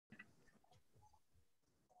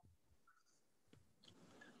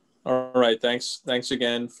All right, thanks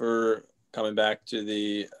again for coming back to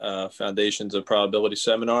the Foundations of Probability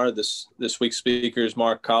seminar. This week's speaker is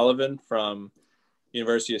Mark Colyvan from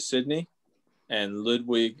University of Sydney and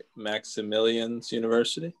Ludwig-Maximilians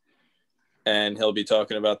University, and he'll be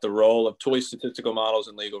talking about the role of toy statistical models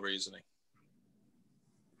in legal reasoning.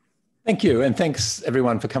 Thank you, and thanks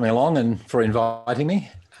everyone for coming along and for inviting me.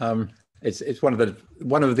 It's one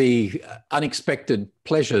of the unexpected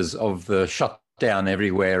pleasures of the shutdown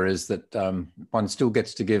everywhere is that one still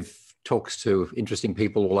gets to give talks to interesting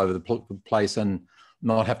people all over the place and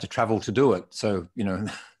not have to travel to do it. So, you know,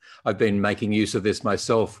 I've been making use of this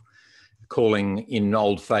myself, calling in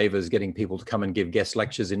old favors, getting people to come and give guest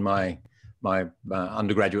lectures in my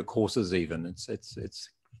undergraduate courses. Even it's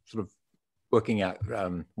sort of working out.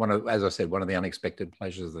 As I said, one of the unexpected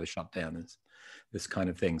pleasures of the shutdown is this kind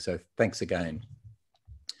of thing. So thanks again.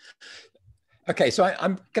 Okay, so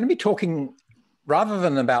I'm going to be talking rather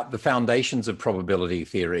than about the foundations of probability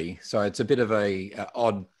theory. So it's a bit of a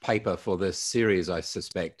odd paper for this series, I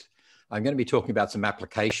suspect. I'm going to be talking about some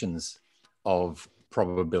applications of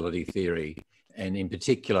probability theory, and in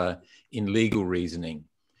particular in legal reasoning.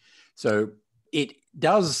 So it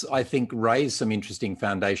does, I think, raise some interesting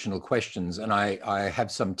foundational questions, and I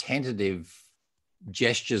have some tentative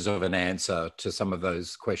gestures of an answer to some of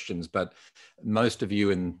those questions, but most of you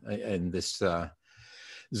in this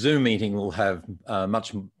Zoom meeting will have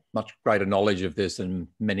much greater knowledge of this and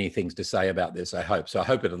many things to say about this, I hope. So I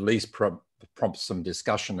hope it at least prompts some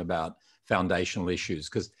discussion about foundational issues,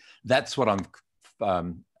 because that's what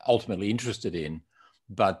I'm ultimately interested in.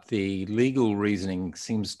 But the legal reasoning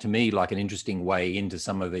seems to me like an interesting way into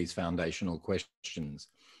some of these foundational questions.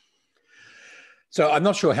 So I'm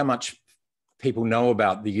not sure how much people know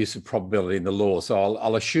about the use of probability in the law, so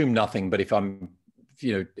I'll assume nothing. But if I'm,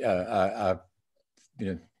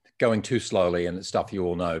 going too slowly and it's stuff you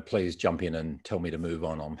all know, please jump in and tell me to move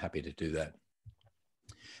on. I'm happy to do that.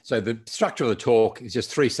 So the structure of the talk is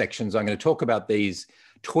just 3 sections. I'm going to talk about these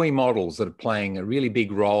toy models that are playing a really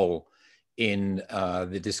big role in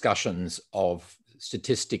the discussions of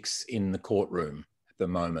statistics in the courtroom at the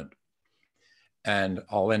moment. And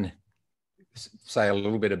I'll then say a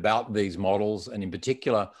little bit about these models, and in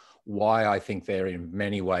particular, why I think they're in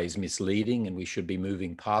many ways misleading and we should be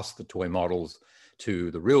moving past the toy models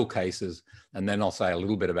to the real cases. And then I'll say a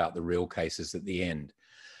little bit about the real cases at the end.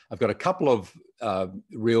 I've got a couple of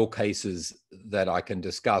real cases that I can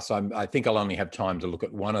discuss. I think I'll only have time to look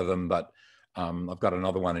at one of them, but I've got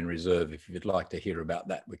another one in reserve. If you'd like to hear about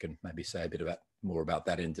that, we can maybe say a bit more about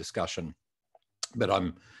that in discussion. But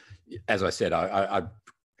as I said, I'm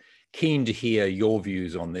keen to hear your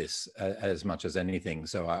views on this as much as anything.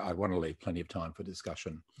 So I want to leave plenty of time for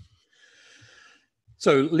discussion.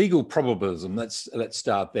 So legal probabilism, let's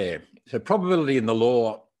start there. So probability in the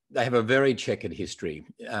law, they have a very checkered history.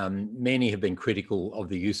 Many have been critical of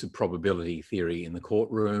the use of probability theory in the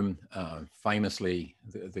courtroom. Famously,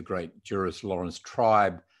 the great jurist Lawrence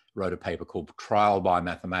Tribe wrote a paper called Trial by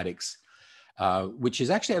Mathematics, which is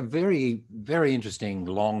actually a very, very interesting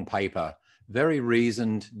long paper, very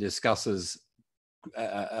reasoned, discusses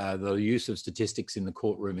the use of statistics in the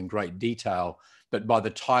courtroom in great detail. But by the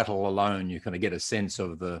title alone, you kind of get a sense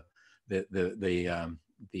of the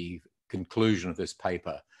conclusion of this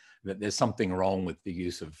paper, that there's something wrong with the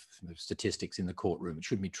use of statistics in the courtroom. It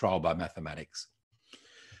should be trial by mathematics.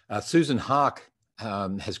 Susan Hark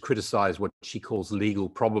has criticized what she calls legal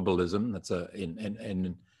probabilism. That's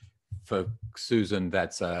for Susan,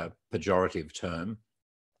 that's a pejorative term.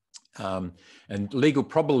 And legal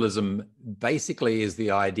probabilism basically is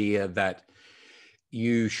the idea that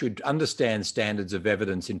you should understand standards of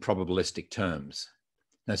evidence in probabilistic terms.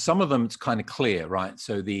 Now, some of them it's kind of clear, right?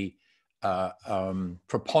 So the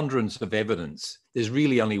preponderance of evidence, there's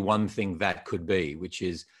really only one thing that could be, which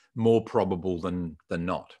is more probable than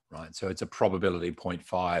not, right? So it's a probability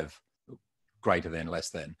 0.5 greater than,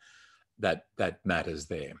 less than, that matters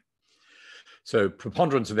there. So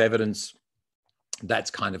preponderance of evidence, that's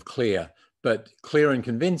kind of clear, but clear and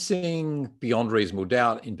convincing, beyond reasonable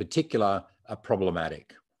doubt in particular, are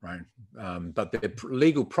problematic, right? But the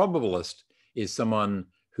legal probabilist is someone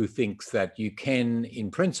who thinks that you can,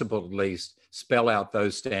 in principle at least, spell out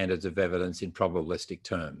those standards of evidence in probabilistic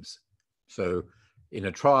terms. So in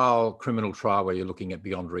a trial, criminal trial, where you're looking at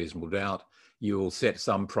beyond reasonable doubt, you will set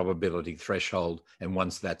some probability threshold, and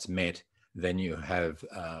once that's met, then you have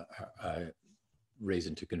a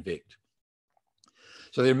reason to convict.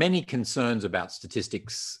 So there are many concerns about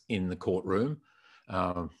statistics in the courtroom.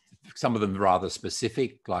 Some of them rather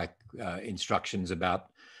specific, like instructions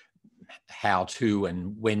about how to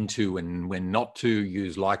and when not to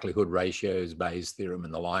use likelihood ratios, Bayes' theorem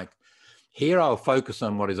and the like. Here I'll focus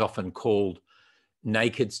on what is often called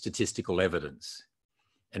naked statistical evidence.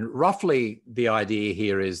 And roughly the idea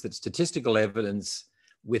here is that statistical evidence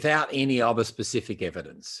without any other specific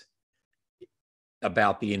evidence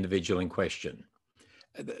about the individual in question.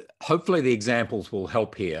 Hopefully the examples will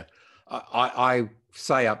help here. I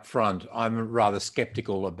say up front, I'm rather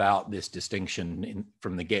skeptical about this distinction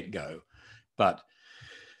from the get-go, but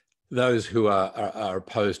those who are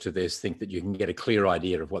opposed to this think that you can get a clear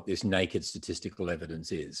idea of what this naked statistical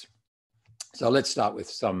evidence is. So let's start with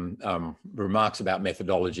some remarks about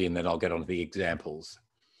methodology, and then I'll get on to the examples.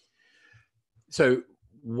 So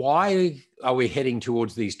why are we heading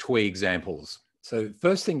towards these TWE examples? So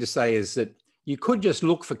first thing to say is that you could just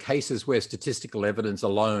look for cases where statistical evidence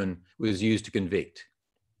alone was used to convict.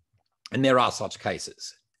 And there are such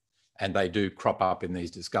cases, and they do crop up in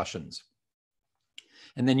these discussions.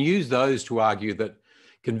 And then use those to argue that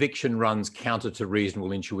conviction runs counter to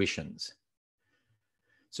reasonable intuitions.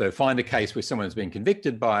 So find a case where someone's been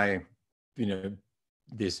convicted by,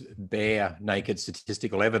 this bare, naked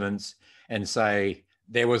statistical evidence and say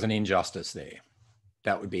there was an injustice there.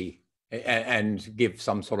 That would be, and give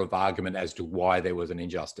some sort of argument as to why there was an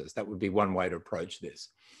injustice. That would be one way to approach this.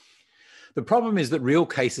 The problem is that real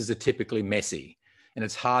cases are typically messy, and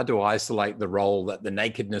it's hard to isolate the role that the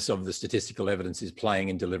nakedness of the statistical evidence is playing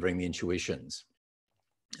in delivering the intuitions.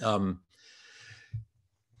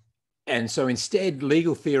 And so instead,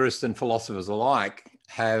 legal theorists and philosophers alike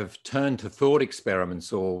have turned to thought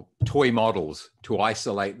experiments or toy models to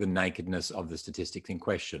isolate the nakedness of the statistics in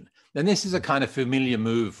question. And this is a kind of familiar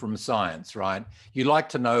move from science, right? You like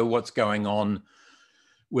to know what's going on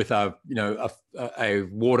with a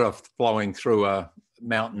water flowing through a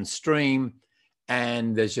mountain stream,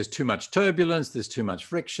 and there's just too much turbulence, there's too much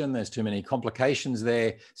friction, there's too many complications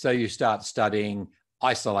there. So you start studying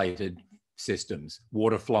isolated systems,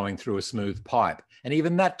 water flowing through a smooth pipe. And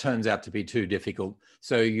even that turns out to be too difficult.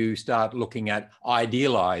 So you start looking at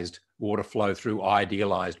idealized water flow through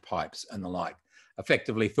idealized pipes and the like,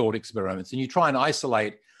 effectively thought experiments. And you try and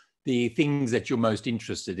isolate the things that you're most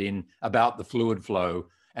interested in about the fluid flow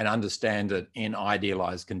and understand it in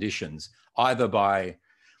idealized conditions, either by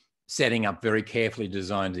setting up very carefully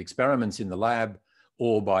designed experiments in the lab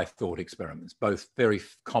or by thought experiments, both very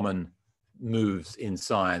common moves in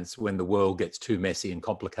science when the world gets too messy and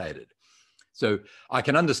complicated. So I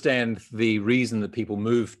can understand the reason that people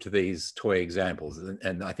move to these toy examples,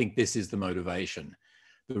 and I think this is the motivation.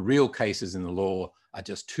 The real cases in the law are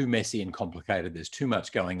just too messy and complicated. There's too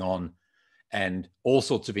much going on, and all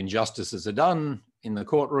sorts of injustices are done in the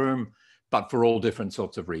courtroom, but for all different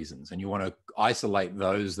sorts of reasons. And you want to isolate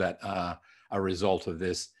those that are a result of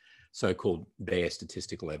this so-called bare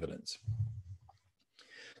statistical evidence.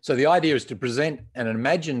 So the idea is to present an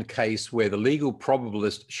imagined case where the legal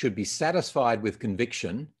probabilist should be satisfied with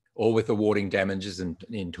conviction or with awarding damages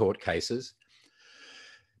in tort cases,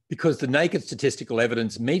 because the naked statistical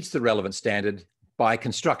evidence meets the relevant standard by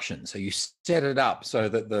construction. So you set it up so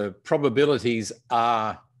that the probabilities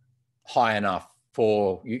are high enough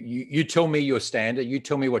for, you tell me your standard, you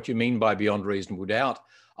tell me what you mean by beyond reasonable doubt.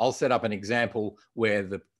 I'll set up an example where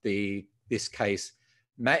this case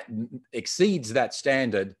exceeds that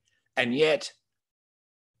standard, and yet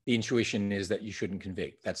the intuition is that you shouldn't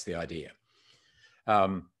convict. That's the idea.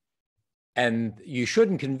 And you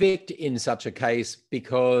shouldn't convict in such a case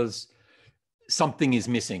because something is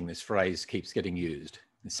missing. This phrase keeps getting used.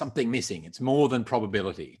 There's something missing. It's more than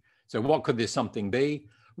probability. So what could this something be?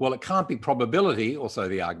 Well, it can't be probability, or so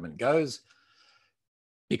the argument goes,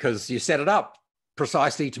 because you set it up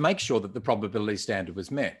precisely to make sure that the probability standard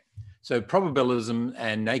was met. So probabilism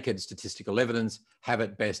and naked statistical evidence have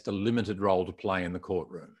at best a limited role to play in the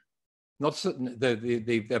courtroom. Not certain,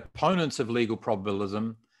 the opponents of legal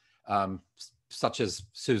probabilism, such as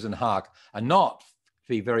Susan Hark, are not, to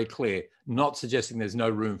be very clear, not suggesting there's no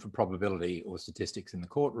room for probability or statistics in the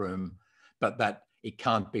courtroom, but that it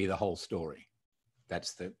can't be the whole story.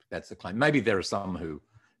 That's the claim. Maybe there are some who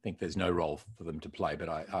think there's no role for them to play, but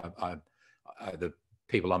the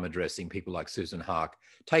people I'm addressing, people like Susan Hark,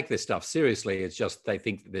 take this stuff seriously. It's just they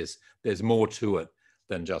think that there's more to it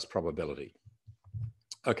than just probability.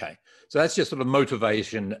 Okay, so that's just sort of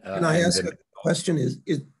motivation. Can I ask a question? Is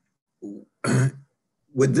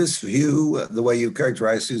would this view, the way you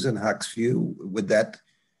characterize Susan Hark's view, would that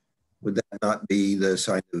not be the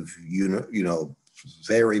sign of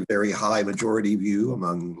very, very high majority view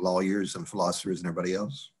among lawyers and philosophers and everybody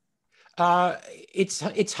else?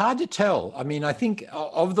 It's hard to tell. I mean, I think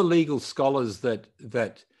of the legal scholars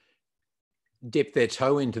that dip their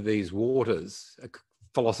toe into these waters,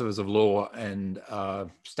 philosophers of law and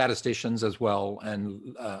statisticians as well,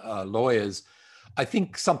 and lawyers, I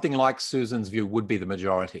think something like Susan's view would be the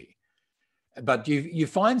majority. But you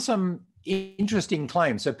find some interesting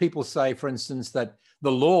claims. So people say, for instance, that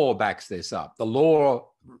the law backs this up. The law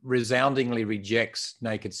resoundingly rejects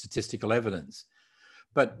naked statistical evidence.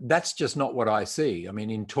 But that's just not what I see. I mean,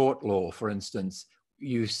 in tort law, for instance,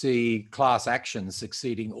 you see class actions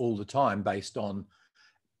succeeding all the time based on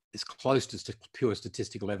as close to pure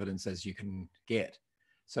statistical evidence as you can get.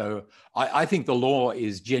 So I think the law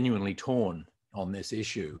is genuinely torn on this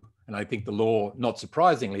issue. And I think the law, not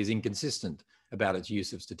surprisingly, is inconsistent about its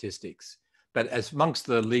use of statistics. But as amongst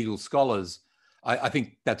the legal scholars, I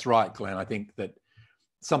think that's right, Glenn. I think that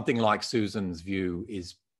something like Susan's view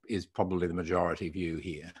is probably the majority view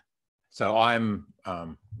here. So I'm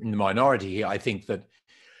in the minority here. I think that,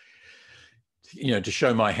 you know, to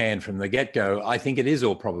show my hand from the get-go, I think it is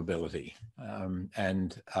all probability.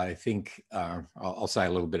 And I think I'll say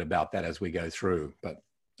a little bit about that as we go through. But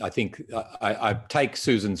I think I take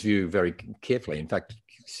Susan's view very carefully. In fact,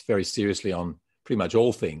 very seriously on pretty much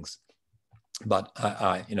all things. But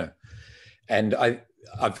you know, and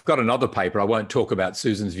I've got another paper. I won't talk about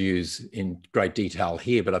Susan's views in great detail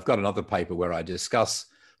here, but I've got another paper where I discuss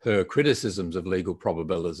her criticisms of legal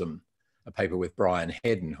probabilism. A paper with Brian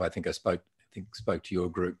Hedden, who I think spoke to your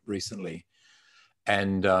group recently,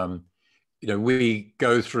 and you know, we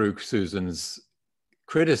go through Susan's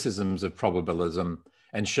criticisms of probabilism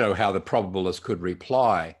and show how the probabilist could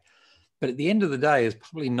reply. But at the end of the day, there's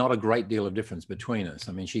probably not a great deal of difference between us.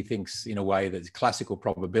 I mean, she thinks in a way that classical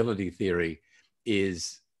probability theory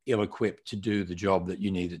is ill-equipped to do the job that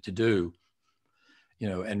you need it to do, you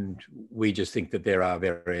know, and we just think that there are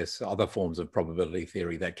various other forms of probability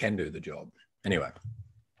theory that can do the job. Anyway,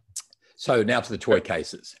 so now to the toy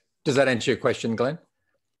cases. Does that answer your question, Glenn?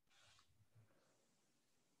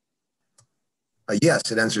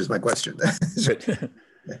 Yes, it answers my question.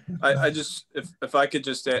 I just, if I could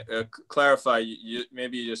just clarify,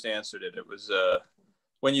 maybe you just answered it. It was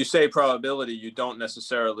when you say probability, you don't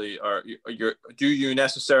necessarily do you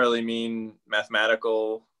necessarily mean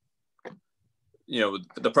mathematical? You know,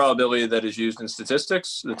 the probability that is used in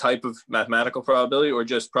statistics, the type of mathematical probability, or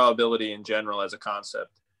just probability in general as a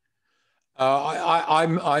concept?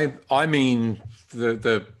 I mean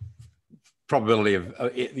the probability of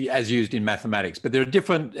as used in mathematics, but there are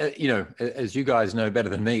different, you know, as you guys know better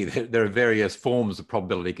than me, there are various forms of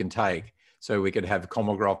probability can take. So we could have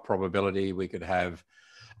Kolmogorov probability, we could have,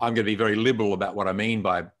 I'm going to be very liberal about what I mean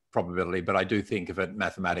by probability, but I do think of it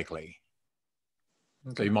mathematically.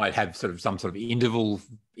 Okay. So you might have sort of some sort of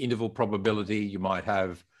interval probability, you might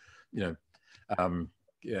have, you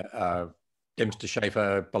know,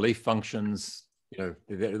 Dempster-Shafer belief functions. You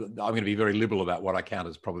know, I'm going to be very liberal about what I count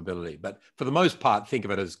as probability, but for the most part, think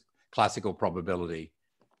of it as classical probability,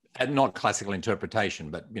 and not classical interpretation,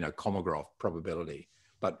 but, you know, Kolmogorov probability.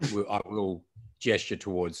 But I will gesture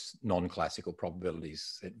towards non-classical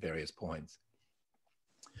probabilities at various points.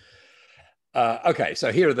 Okay,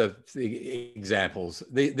 so here are the examples.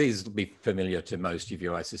 These will be familiar to most of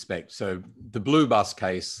you, I suspect. So the blue bus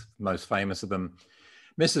case, most famous of them.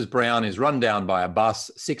 Mrs. Brown is run down by a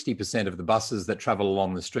bus. 60% of the buses that travel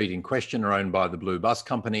along the street in question are owned by the blue bus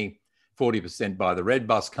company, 40% by the red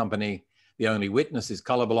bus company. The only witness is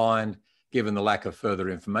colorblind. Given the lack of further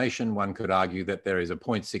information, one could argue that there is a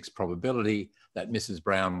 0.6 probability that Mrs.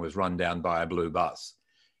 Brown was run down by a blue bus.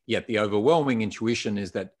 Yet the overwhelming intuition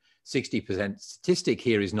is that 60% statistic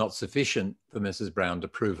here is not sufficient for Mrs. Brown to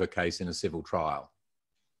prove her case in a civil trial.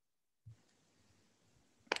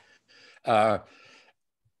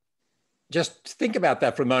 Just think about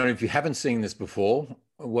that for a moment if you haven't seen this before,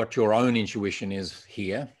 what your own intuition is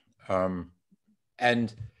here.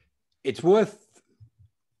 And it's worth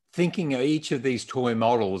thinking of each of these toy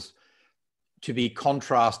models to be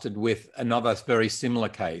contrasted with another very similar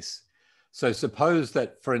case. So suppose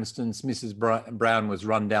that, for instance, Mrs. Brown was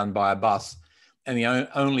run down by a bus and the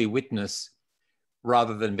only witness,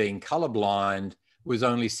 rather than being colorblind, was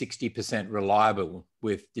only 60% reliable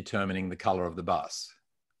with determining the color of the bus.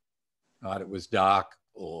 Right? It was dark,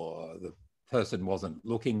 or the person wasn't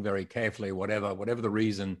looking very carefully, whatever the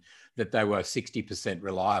reason, that they were 60%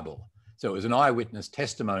 reliable. So it was an eyewitness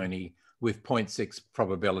testimony with 0.6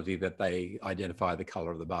 probability that they identify the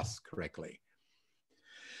color of the bus correctly.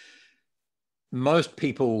 Most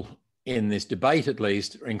people in this debate, at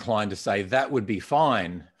least, are inclined to say that would be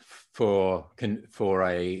fine for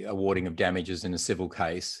a awarding of damages in a civil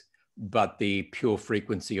case, but the pure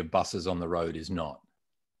frequency of buses on the road is not.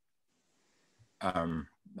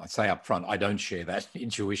 I say up front, I don't share that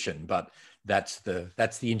intuition, but That's the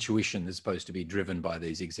intuition that's supposed to be driven by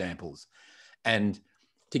these examples. And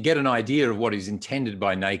to get an idea of what is intended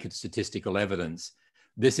by naked statistical evidence,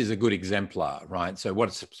 this is a good exemplar, right? So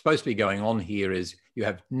what's supposed to be going on here is you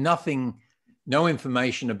have no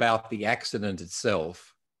information about the accident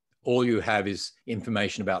itself. All you have is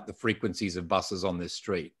information about the frequencies of buses on this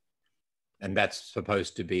street. And that's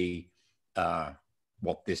supposed to be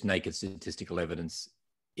what this naked statistical evidence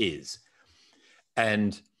is.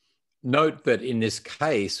 And note that in this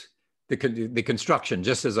case, the construction,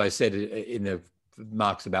 just as I said in the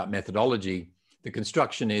marks about methodology, the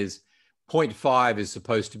construction is 0.5 is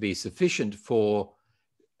supposed to be sufficient for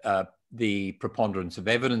the preponderance of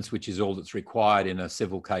evidence, which is all that's required in a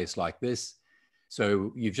civil case like this.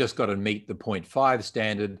 So you've just got to meet the 0.5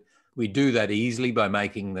 standard. We do that easily by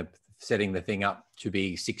setting the thing up to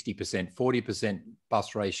be 60%, 40%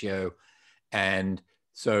 bus ratio. And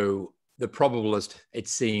so the probabilist, it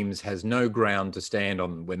seems, has no ground to stand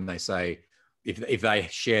on when they say, if they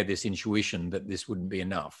share this intuition that this wouldn't be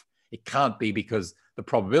enough. It can't be because the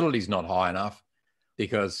probability is not high enough,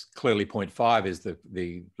 because clearly 0.5 is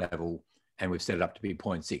the level, and we've set it up to be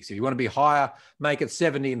 0.6. If you want to be higher, make it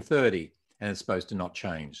 70 and 30, and it's supposed to not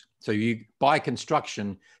change. So by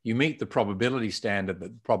construction, you meet the probability standard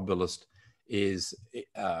that the probabilist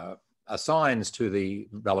assigns to the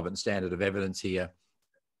relevant standard of evidence here,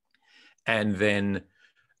 and then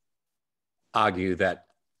argue that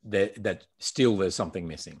still there's something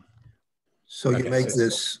missing. So you make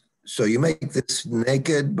this. So you make this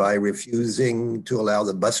naked by refusing to allow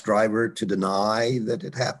the bus driver to deny that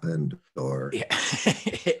it happened, or yeah.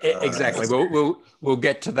 Exactly. We'll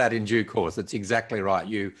get to that in due course. That's exactly right.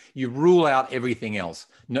 You rule out everything else.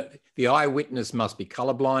 No, the eyewitness must be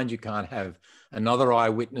colorblind. You can't have another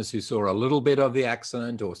eyewitness who saw a little bit of the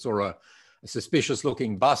accident or saw a suspicious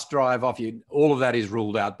looking bus drive off you. All of that is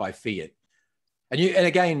ruled out by fiat. And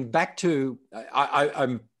again, back to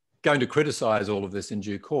I'm going to criticize all of this in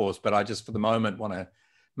due course, but I just for the moment want to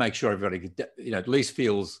make sure everybody at least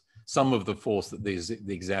feels some of the force that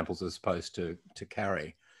the examples are supposed to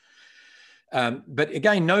carry. But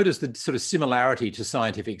again, notice the sort of similarity to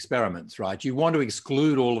scientific experiments, right? You want to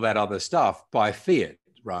exclude all of that other stuff by fiat,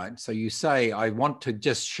 right? So you say, I want to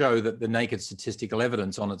just show that the naked statistical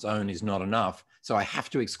evidence on its own is not enough, so I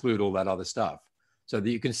have to exclude all that other stuff. So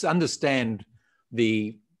that you can understand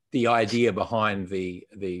the idea behind the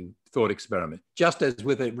thought experiment. Just as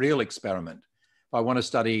with a real experiment, if I want to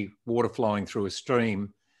study water flowing through a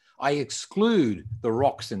stream, I exclude the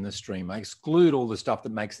rocks in the stream. I exclude all the stuff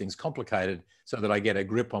that makes things complicated so that I get a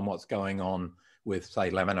grip on what's going on with,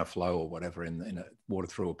 say, laminar flow or whatever in a water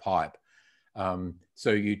through a pipe.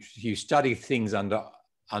 So you study things under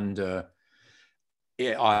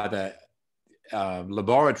either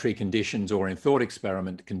laboratory conditions or in thought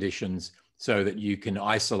experiment conditions, so that you can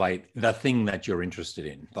isolate the thing that you're interested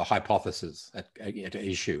in, the hypothesis at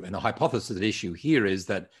issue. And the hypothesis at issue here is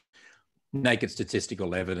that naked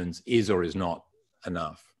statistical evidence is or is not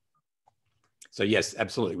enough. So yes,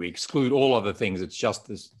 absolutely, we exclude all other things. It's just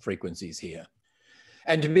the frequencies here.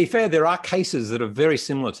 And to be fair, there are cases that are very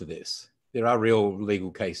similar to this. There are real legal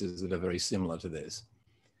cases that are very similar to this.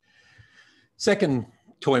 Second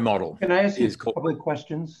toy model. Can I ask you public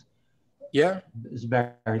questions? Yeah. This is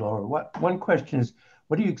Barry Lower. One question is,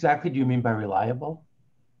 what exactly do you mean by reliable?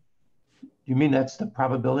 Do you mean that's the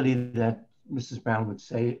probability that Mrs. Brown would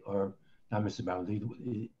say, or not Mrs.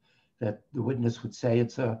 Brown, that the witness would say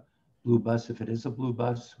it's a blue bus if it is a blue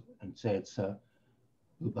bus, and say it's a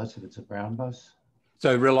blue bus if it's a brown bus?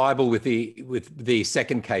 So reliable with the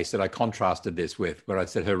second case that I contrasted this with, where I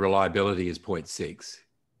said her reliability is 0.6.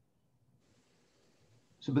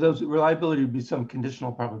 So, but those reliability would be some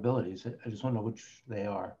conditional probabilities. I just want to know which they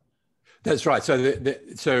are. That's right. So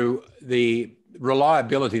the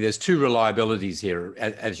reliability, there's two reliabilities here,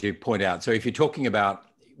 as you point out. So if you're talking about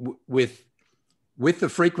with the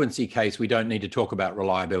frequency case, we don't need to talk about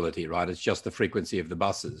reliability, right? It's just the frequency of the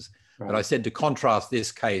buses. Right. But I said to contrast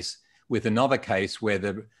this case with another case where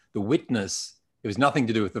the witness, it was nothing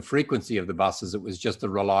to do with the frequency of the buses, it was just the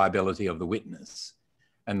reliability of the witness.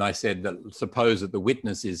 And I said that suppose that the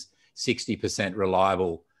witness is 60%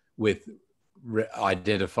 reliable with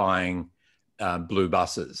identifying blue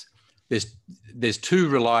buses. There's two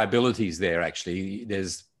reliabilities there, actually.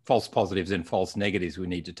 There's false positives and false negatives we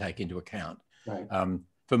need to take into account. Right.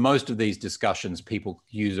 For most of these discussions, people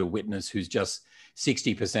use a witness who's just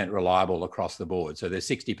 60% reliable across the board. So they're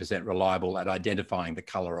 60% reliable at identifying the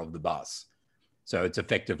color of the bus. So it's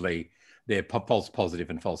effectively their false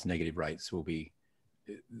positive and false negative rates will be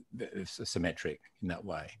symmetric in that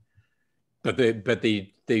way. But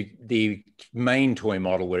the main toy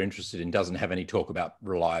model we're interested in doesn't have any talk about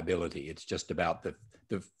reliability. It's just about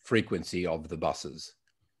the frequency of the buses.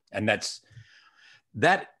 And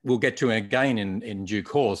that we'll get to again in due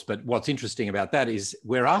course. But what's interesting about that is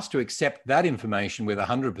we're asked to accept that information with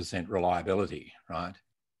 100% reliability, right?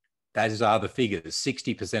 Those are the figures.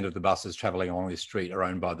 60% of the buses traveling along this street are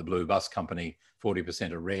owned by the blue bus company,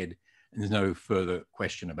 40% are red. And there's no further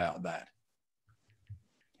question about that.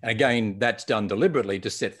 And again, that's done deliberately to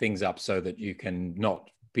set things up so that you can not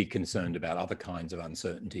be concerned about other kinds of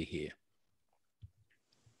uncertainty here.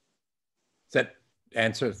 Does that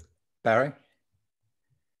answer, Barry?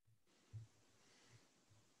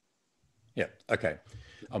 Yeah, okay,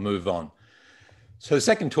 I'll move on. So the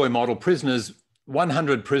second toy model, prisoners,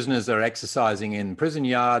 100 prisoners are exercising in prison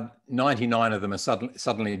yard, 99 of them are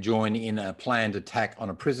suddenly join in a planned attack on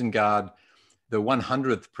a prison guard. The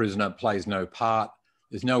 100th prisoner plays no part.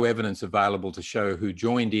 There's no evidence available to show who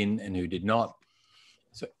joined in and who did not.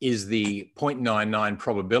 So is the 0.99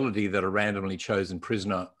 probability that a randomly chosen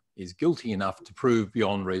prisoner is guilty enough to prove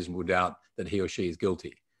beyond reasonable doubt that he or she is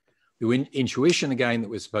guilty? The intuition, again, that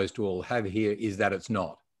we're supposed to all have here is that it's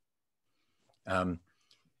not.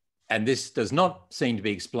 And this does not seem to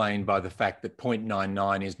be explained by the fact that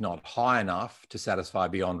 0.99 is not high enough to satisfy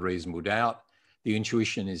beyond reasonable doubt. The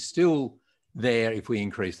intuition is still there if we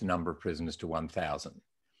increase the number of prisoners to 1,000.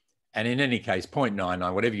 And in any case,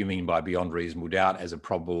 0.99, whatever you mean by beyond reasonable doubt as a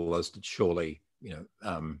probabilist, it's surely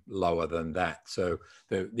lower than that. So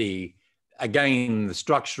again, the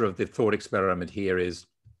structure of the thought experiment here is,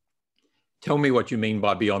 tell me what you mean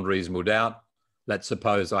by beyond reasonable doubt. Let's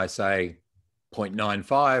suppose I say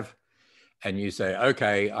 0.95 and you say,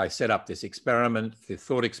 okay, I set up this experiment, the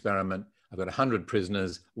thought experiment. I've got 100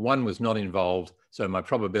 prisoners. One was not involved. So my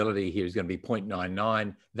probability here is going to be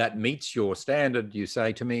 0.99. That meets your standard, you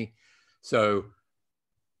say to me. So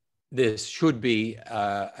this should be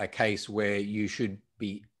a case where you should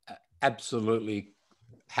be absolutely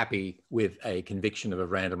happy with a conviction of a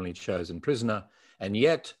randomly chosen prisoner. And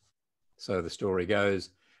yet, so the story goes,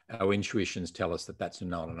 our intuitions tell us that that's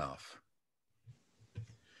not enough.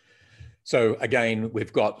 So again,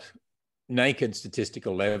 we've got naked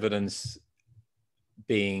statistical evidence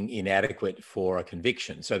being inadequate for a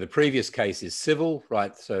conviction. So the previous case is civil,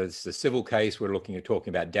 right? So it's a civil case. We're talking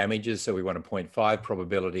about damages. So we want a 0.5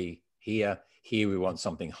 probability here. Here we want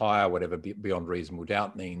something higher, whatever beyond reasonable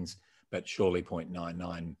doubt means, but surely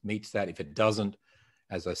 0.99 meets that. If it doesn't,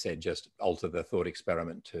 as I said, just alter the thought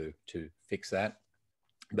experiment to fix that.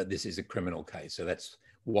 But this is a criminal case. So that's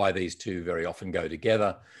why these two very often go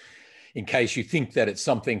together. In case you think that it's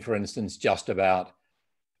something, for instance, just about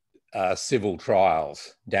civil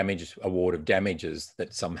trials, award of damages,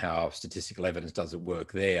 that somehow statistical evidence doesn't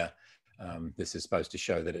work there. This is supposed to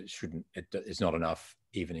show that it's not enough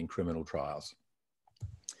even in criminal trials.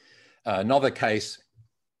 Another case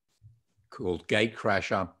called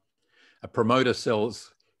Gatecrasher. A promoter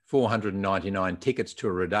sells 499 tickets to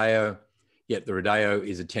a rodeo, yet the rodeo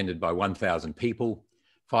is attended by 1,000 people.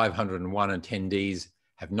 501 attendees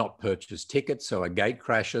have not purchased tickets, so a gate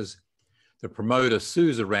crashes. The promoter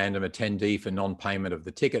sues a random attendee for non-payment of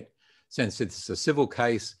the ticket. Since it's a civil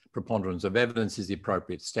case, preponderance of evidence is the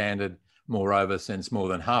appropriate standard. Moreover, since more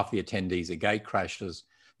than half the attendees are gate crashers,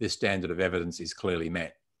 this standard of evidence is clearly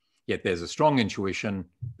met. Yet there's a strong intuition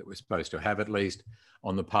that we're supposed to have, at least,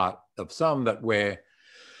 on the part of some that were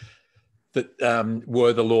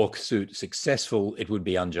the lawsuit successful, it would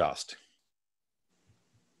be unjust.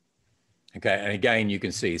 Okay, and again, you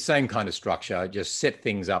can see same kind of structure, just set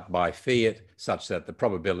things up by fiat such that the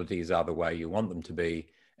probabilities are the way you want them to be,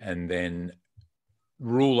 and then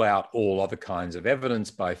rule out all other kinds of evidence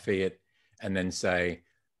by fiat, and then say,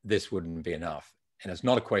 this wouldn't be enough. And it's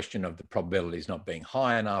not a question of the probabilities not being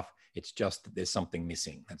high enough, it's just that there's something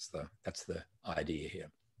missing. That's the idea here.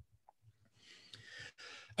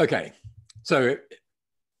 Okay, so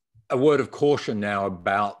a word of caution now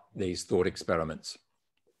about these thought experiments.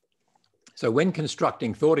 So when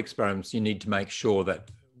constructing thought experiments, you need to make sure that,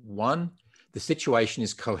 one, the situation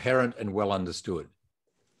is coherent and well understood.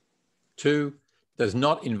 Two, does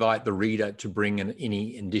not invite the reader to bring in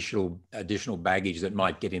any additional baggage that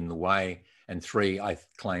might get in the way. And three, I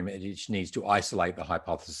claim it needs to isolate the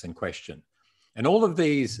hypothesis in question. And all of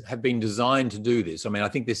these have been designed to do this. I mean, I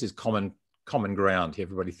think this is common ground.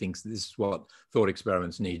 Everybody thinks this is what thought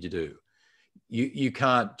experiments need to do. You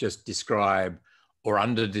can't just describe or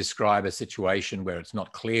under-describe a situation where it's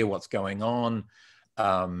not clear what's going on.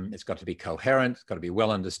 It's got to be coherent, it's got to be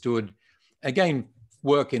well understood. Again,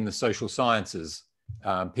 work in the social sciences,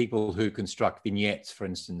 people who construct vignettes, for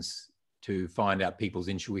instance, to find out people's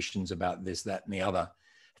intuitions about this, that, and the other.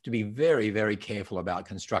 Have to be very, very careful about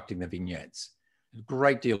constructing the vignettes. A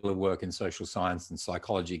great deal of work in social science and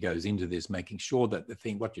psychology goes into this, making sure that the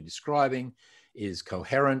thing, what you're describing, is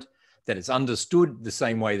coherent, that it's understood the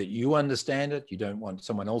same way that you understand it. You don't want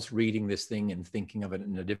someone else reading this thing and thinking of it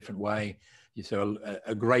in a different way. So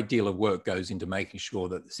a great deal of work goes into making sure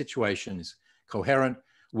that the situation is coherent,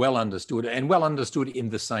 well understood, and well understood in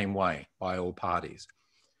the same way by all parties.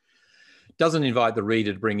 Doesn't invite the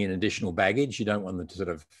reader to bring in additional baggage. You don't want them to sort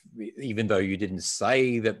of, even though you didn't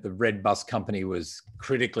say that the red bus company was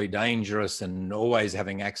critically dangerous and always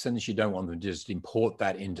having accidents, you don't want them to just import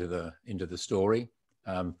that into the story.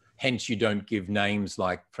 Hence, you don't give names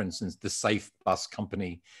like, for instance, the safe bus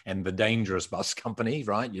company and the dangerous bus company,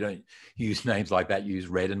 right? You don't use names like that, use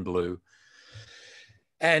red and blue.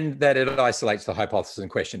 And that it isolates the hypothesis in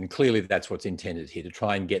question. And clearly that's what's intended here, to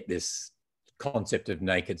try and get this concept of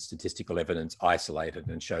naked statistical evidence isolated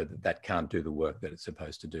and show that that can't do the work that it's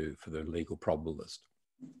supposed to do for the legal probabilist.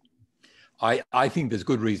 I think there's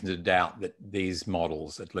good reason to doubt that these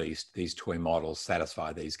models, at least these toy models,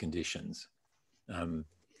 satisfy these conditions. And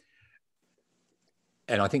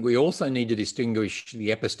I think we also need to distinguish the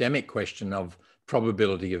epistemic question of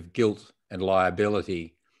probability of guilt and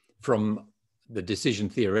liability from the decision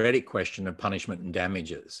theoretic question of punishment and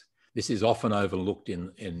damages. This is often overlooked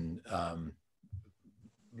in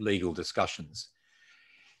legal discussions.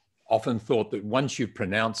 Often thought that once you've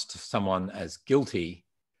pronounced someone as guilty,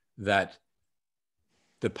 that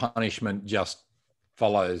the punishment just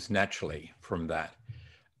follows naturally from that.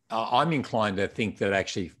 I'm inclined to think that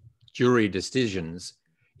actually jury decisions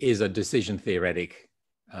is a decision theoretic,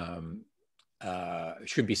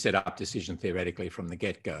 should be set up decision theoretically from the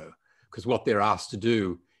get-go, because what they're asked to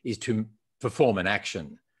do is to perform an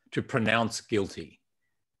action, to pronounce guilty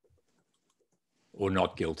or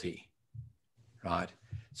not guilty, right?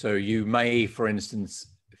 So you may, for instance,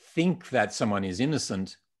 think that someone is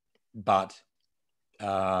innocent, but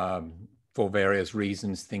for various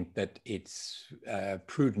reasons think that it's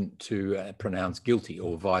prudent to pronounce guilty,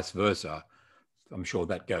 or vice versa. I'm sure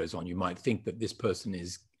that goes on. You might think that this person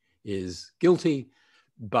is guilty,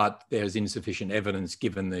 but there's insufficient evidence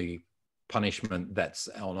given the punishment that's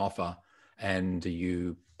on offer, and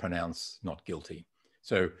you pronounce not guilty.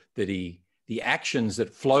 So that the actions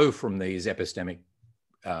that flow from these epistemic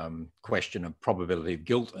question of probability of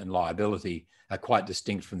guilt and liability are quite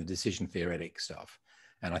distinct from the decision theoretic stuff.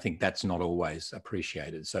 And I think that's not always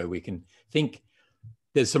appreciated. So we can think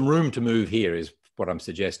there's some room to move here is what I'm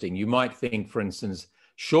suggesting. You might think, for instance,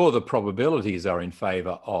 sure, the probabilities are in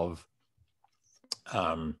favor of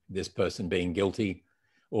this person being guilty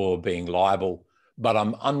or being liable, but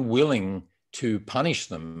I'm unwilling to punish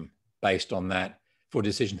them based on that for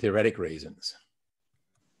decision theoretic reasons.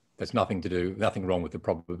 There's nothing wrong with the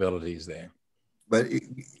probabilities there. But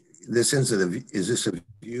this is this a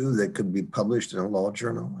view that could be published in a law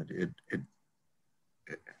journal?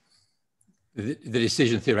 The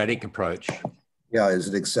decision theoretic approach. Yeah, is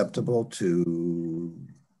it acceptable to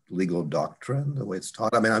legal doctrine, the way it's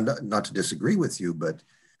taught? I mean, I'm not to disagree with you, but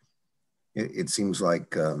it seems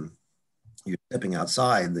like you're stepping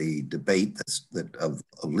outside the debate of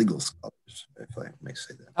legal scholars, if I may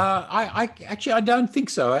say that. I don't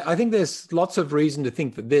think so. I think there's lots of reason to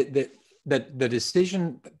think that the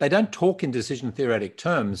decision, they don't talk in decision theoretic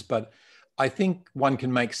terms, but I think one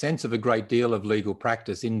can make sense of a great deal of legal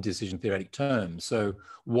practice in decision theoretic terms. So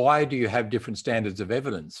why do you have different standards of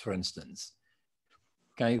evidence, for instance?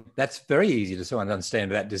 Okay, that's very easy to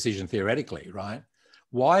understand that decision theoretically, right?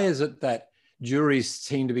 Why is it that juries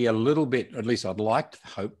seem to be a little bit, or at least I'd like to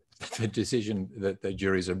hope that the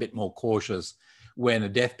juries are a bit more cautious when a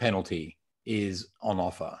death penalty is on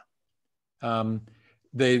offer?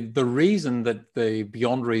 The reason that the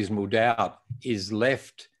beyond reasonable doubt is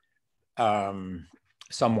left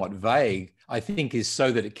somewhat vague, I think, is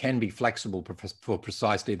so that it can be flexible for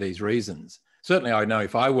precisely these reasons. Certainly, I know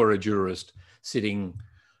if I were a jurist sitting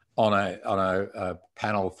on a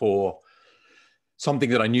panel for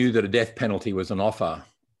something that I knew that a death penalty was on offer,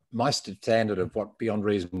 my standard of what beyond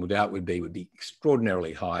reasonable doubt would be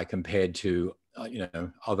extraordinarily high compared to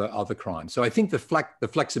other crimes. So I think the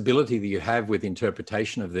flexibility that you have with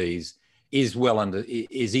interpretation of these is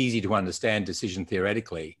easy to understand decision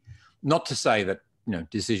theoretically. Not to say that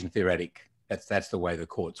decision theoretic that's the way the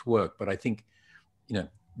courts work, but I think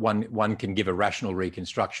one can give a rational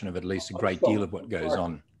reconstruction of at least a great deal of what goes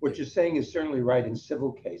on. What you're saying is certainly right in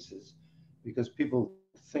civil cases, because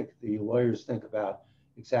the lawyers think about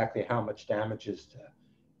exactly how much damages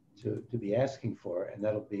to be asking for, and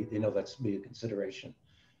that'll be, that's be a consideration.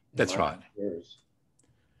 That's right.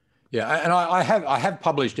 Yeah, and I have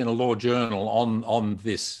published in a law journal on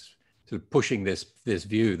this, sort of pushing this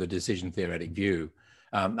view, the decision theoretic view.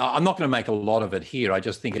 I'm not going to make a lot of it here. I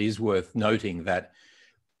just think it is worth noting that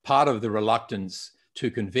part of the reluctance to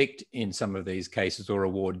convict in some of these cases or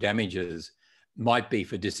award damages might be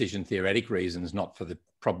for decision theoretic reasons, not for the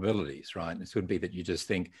probabilities, right? This would be that you just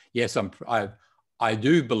think, yes, I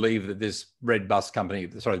do believe that this blue bus company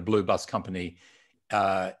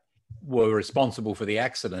were responsible for the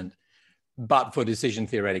accident, but for decision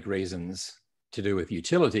theoretic reasons to do with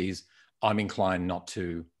utilities, I'm inclined not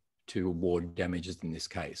to award damages in this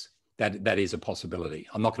case. That is a possibility.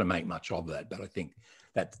 I'm not going to make much of that, but I think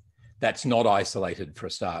that's not isolated for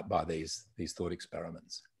a start by these thought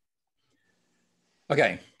experiments.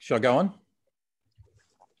 Okay, shall I go on?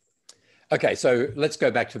 Okay, so let's go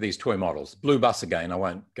back to these toy models. Blue bus again, I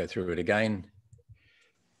won't go through it again.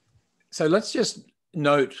 So let's just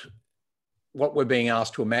note what we're being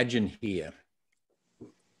asked to imagine here.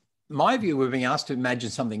 My view, we're being asked to imagine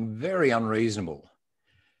something very unreasonable,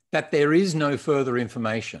 that there is no further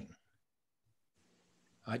information.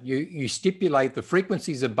 You stipulate the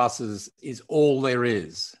frequencies of buses is all there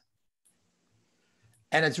is.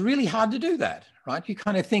 And it's really hard to do that, right? You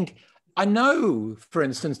kind of think, I know, for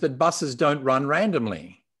instance, that buses don't run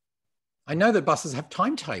randomly. I know that buses have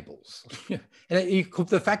timetables. And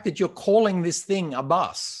the fact that you're calling this thing a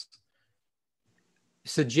bus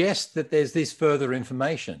suggests that there's this further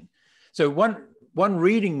information. So when one's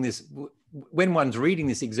reading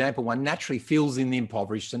this example, one naturally fills in the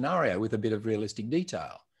impoverished scenario with a bit of realistic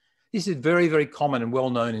detail. This is very, very common and well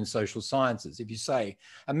known in social sciences. If you say,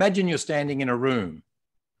 imagine you're standing in a room,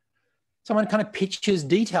 someone kind of pictures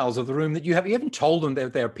details of the room that you have. You haven't told them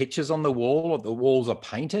that there are pictures on the wall or the walls are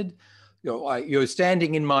painted. You're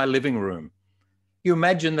standing in my living room. You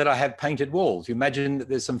imagine that I have painted walls. You imagine that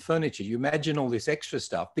there's some furniture. You imagine all this extra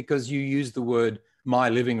stuff because you use the word my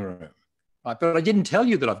living room. Right? But I didn't tell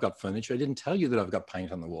you that I've got furniture. I didn't tell you that I've got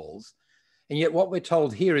paint on the walls. And yet what we're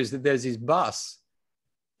told here is that there's this bus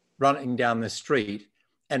running down the street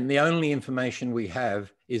and the only information we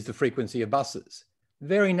have is the frequency of buses.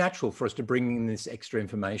 Very natural for us to bring in this extra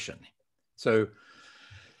information. So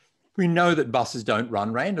we know that buses don't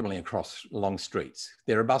run randomly across long streets.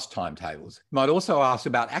 There are bus timetables. You might also ask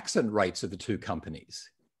about accident rates of the two companies.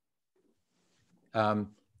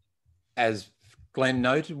 As Glenn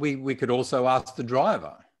noted, we could also ask the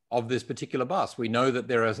driver of this particular bus. We know that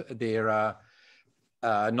there are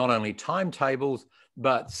not only timetables,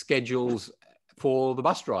 but schedules for the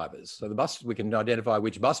bus drivers. So we can identify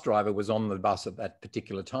which bus driver was on the bus at that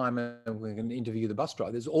particular time, and we can interview the bus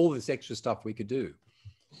driver. There's all this extra stuff we could do.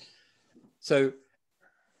 So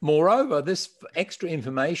moreover, this extra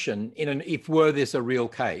information, if were this a real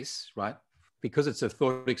case, right? Because it's a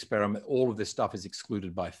thought experiment, all of this stuff is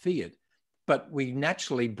excluded by fiat. But we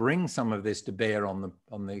naturally bring some of this to bear on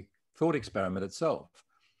the thought experiment itself.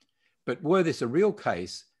 But were this a real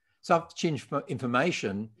case, such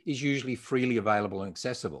information is usually freely available and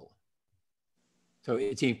accessible. So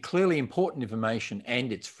it's clearly important information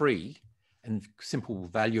and it's free, and simple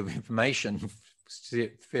value of information,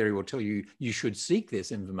 theory will tell you, you should seek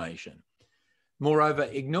this information. Moreover,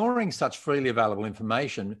 ignoring such freely available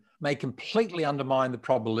information may completely undermine the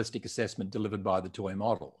probabilistic assessment delivered by the toy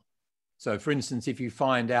model. So for instance, if you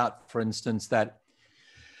find out, for instance, that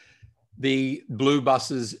the blue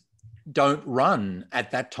buses don't run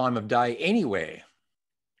at that time of day anywhere.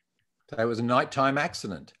 So it was a nighttime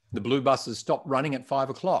accident. The blue buses stopped running at 5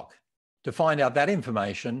 o'clock. To find out that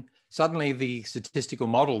information, suddenly the statistical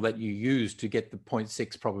model that you use to get the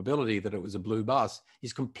 0.6 probability that it was a blue bus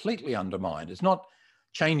is completely undermined. It's not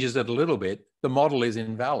changes it a little bit, the model is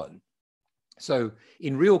invalid. So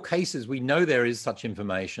in real cases, we know there is such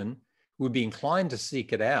information. We'd be inclined to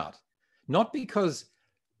seek it out, not because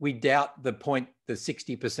we doubt the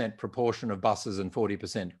 60% proportion of buses and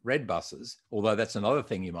 40% red buses, although that's another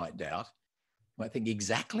thing you might doubt. You might think,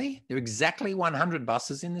 exactly? There are exactly 100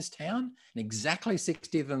 buses in this town and exactly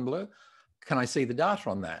 60 of them blue? Can I see the data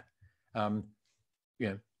on that?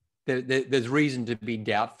 There's reason to be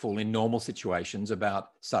doubtful in normal situations about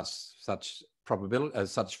such probability,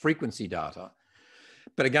 such frequency data.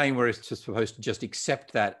 But again, we're just supposed to just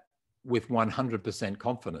accept that with 100%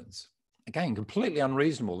 confidence. Again, completely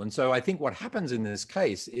unreasonable. And so I think what happens in this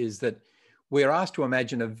case is that we're asked to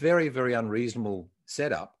imagine a very, very unreasonable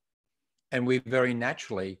setup, and we very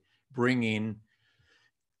naturally bring in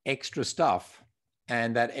extra stuff,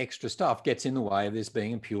 and that extra stuff gets in the way of this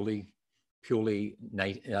being a purely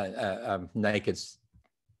naked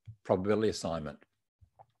probability assignment.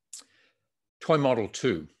 Toy model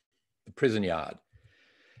 2, the prison yard.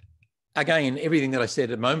 again, everything that I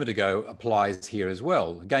said a moment ago applies here as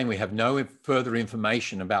well. Again, we have no further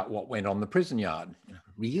information about what went on the prison yard.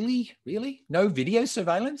 Really? Really? No video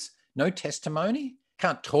surveillance? No testimony?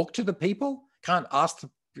 Can't talk to the people? Can't ask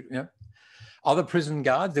the other prison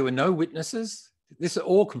guards? There were no witnesses? This is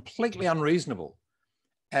all completely unreasonable.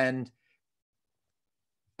 And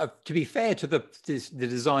to be fair to the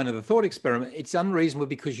design of the thought experiment, it's unreasonable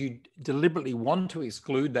because you deliberately want to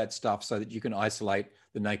exclude that stuff so that you can isolate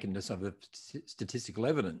the nakedness of the statistical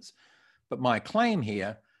evidence. But my claim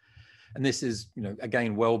here, and this is,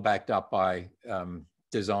 again, well backed up by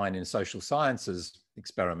design in social sciences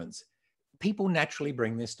experiments, people naturally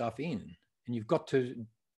bring this stuff in, and you've got to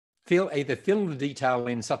either fill the detail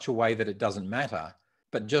in such a way that it doesn't matter,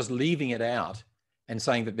 but just leaving it out and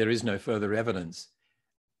saying that there is no further evidence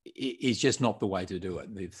is just not the way to do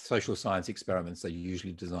it. The social science experiments, they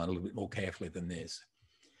usually design a little bit more carefully than this.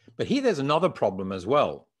 But here there's another problem as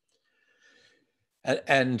well.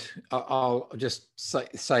 And I'll just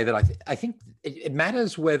say that I think it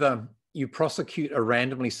matters whether you prosecute a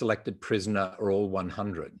randomly selected prisoner or all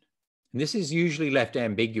 100. And this is usually left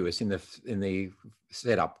ambiguous in the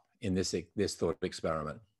setup in this thought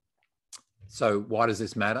experiment. So why does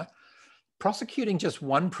this matter? Prosecuting just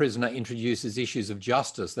one prisoner introduces issues of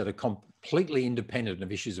justice that are completely independent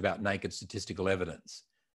of issues about naked statistical evidence.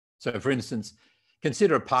 So for instance,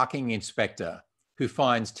 consider a parking inspector who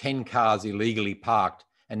finds 10 cars illegally parked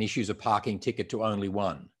and issues a parking ticket to only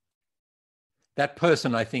one. That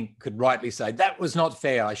person, I think, could rightly say, that was not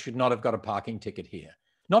fair. I should not have got a parking ticket here.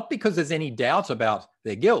 Not because there's any doubt about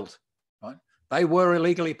their guilt, right? They were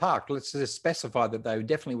illegally parked. Let's just specify that they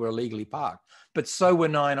definitely were illegally parked, but so were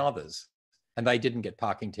 9 others. And they didn't get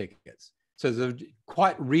parking tickets. So there's a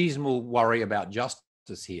quite reasonable worry about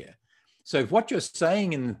justice here. So if what you're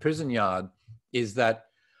saying in the prison yard is that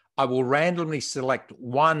I will randomly select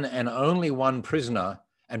one and only one prisoner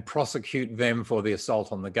and prosecute them for the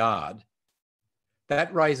assault on the guard,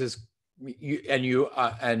 that raises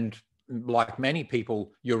and like many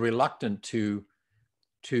people, you're reluctant to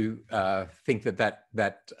think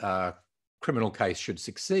that criminal case should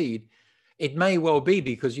succeed. It may well be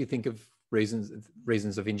because you think of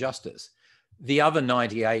reasons of injustice. The other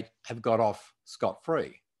 98 have got off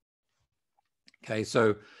scot-free. Okay,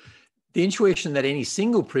 so the intuition that any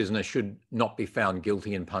single prisoner should not be found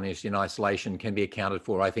guilty and punished in isolation can be accounted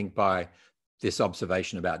for, I think, by this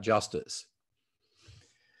observation about justice.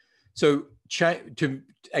 So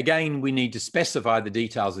again, we need to specify the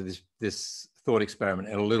details of this thought experiment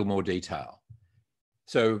in a little more detail.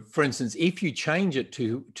 So for instance, if you change it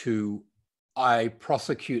to I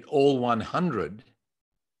prosecute all 100,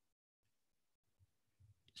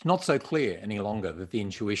 it's not so clear any longer that the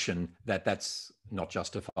intuition that that's not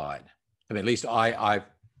justified. I mean, at least I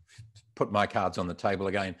put my cards on the table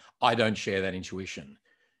again. I don't share that intuition.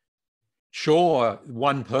 Sure,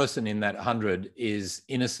 one person in that 100 is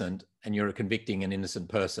innocent and you're convicting an innocent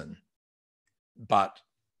person, but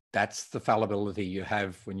that's the fallibility you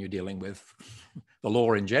have when you're dealing with the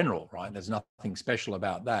law in general, right? There's nothing special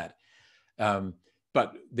about that.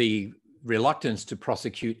 But the reluctance to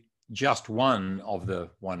prosecute just one of the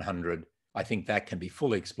 100, I think that can be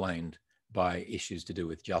fully explained by issues to do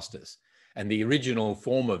with justice. And the original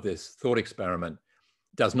form of this thought experiment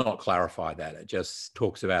does not clarify that. It just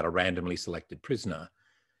talks about a randomly selected prisoner.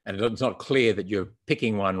 And it's not clear that you're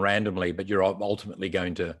picking one randomly, but you're ultimately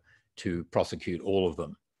going to prosecute all of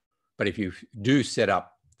them. But if you do set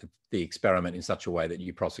up the experiment in such a way that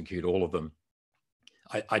you prosecute all of them,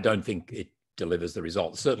 I don't think it delivers the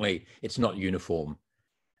results. Certainly, it's not uniform.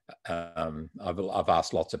 I've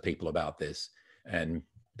asked lots of people about this, and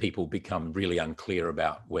people become really unclear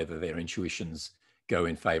about whether their intuitions go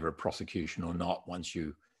in favor of prosecution or not once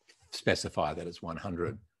you specify that it's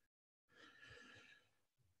 100.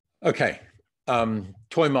 Okay,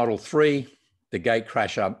 toy model 3, the gate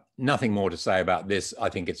crasher. Nothing more to say about this. I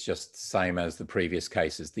think it's just the same as the previous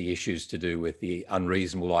cases. The issues to do with the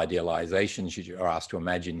unreasonable idealizations you are asked to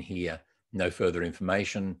imagine here, no further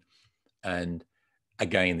information. And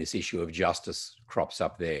again, this issue of justice crops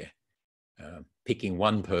up there. Picking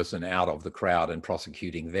one person out of the crowd and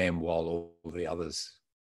prosecuting them while all the others,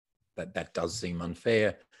 that does seem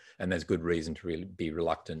unfair. And there's good reason to really be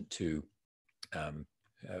reluctant to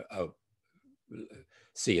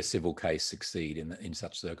see a civil case succeed in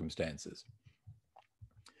such circumstances.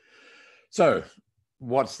 So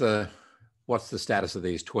what's the status of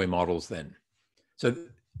these toy models then? So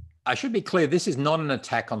I should be clear, this is not an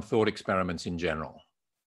attack on thought experiments in general.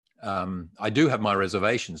 I do have my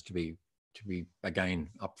reservations to be again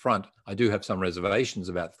upfront. I do have some reservations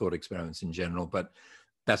about thought experiments in general, but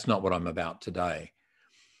that's not what I'm about today.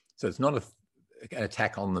 So it's not an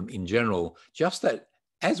attack on them in general, just that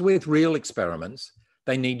as with real experiments,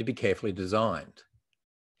 they need to be carefully designed.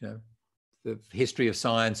 You know, the history of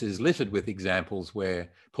science is littered with examples where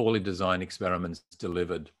poorly designed experiments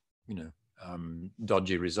delivered, you know,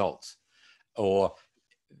 dodgy results, or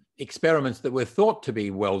experiments that were thought to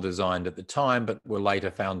be well designed at the time, but were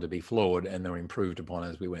later found to be flawed and they were improved upon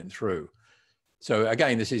as we went through. So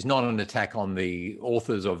again, this is not an attack on the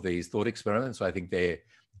authors of these thought experiments. I think they're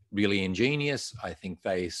really ingenious. I think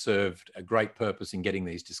they served a great purpose in getting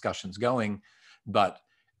these discussions going, but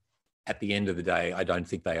at the end of the day, I don't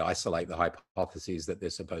think they isolate the hypotheses that they're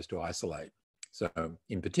supposed to isolate. So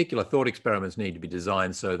in particular, thought experiments need to be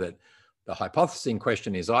designed so that the hypothesis in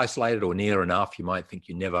question is isolated or near enough. You might think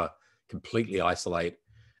you never completely isolate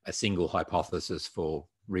a single hypothesis for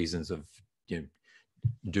reasons of, you know,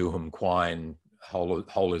 Duhem, Quine,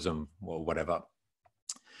 holism, or whatever.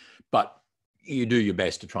 But you do your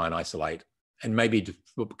best to try and isolate, and maybe to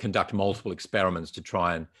conduct multiple experiments to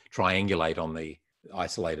try and triangulate on the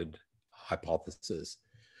isolated hypothesis.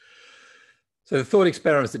 So the thought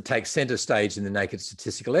experiments that take center stage in the naked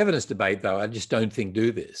statistical evidence debate, though, I just don't think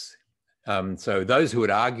do this. So those who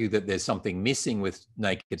would argue that there's something missing with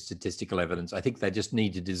naked statistical evidence, I think they just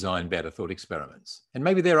need to design better thought experiments. And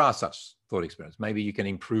maybe there are such thought experiments. Maybe you can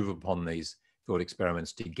improve upon these thought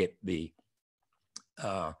experiments to get the,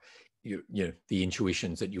 you know, the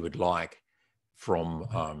intuitions that you would like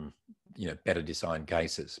from, you know, better designed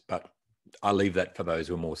cases. But I'll leave that for those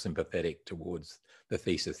who are more sympathetic towards the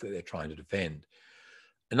thesis that they're trying to defend.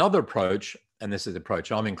 Another approach, and this is the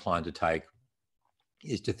approach I'm inclined to take,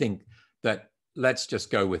 is to think that let's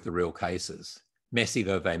just go with the real cases, messy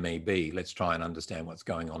though they may be. Let's try and understand what's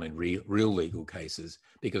going on in real legal cases,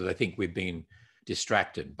 because I think we've been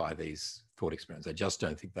distracted by these thought experiments. I just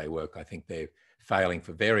don't think they work. I think they're failing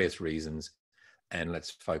for various reasons, and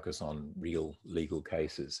let's focus on real legal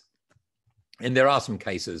cases. And there are some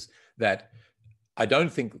cases that I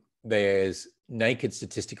don't think there's naked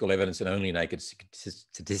statistical evidence and only naked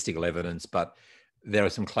statistical evidence, but there are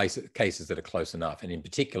some cases that are close enough. And in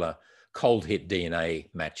particular, cold hit DNA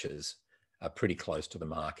matches are pretty close to the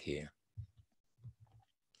mark here.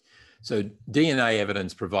 So DNA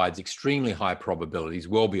evidence provides extremely high probabilities,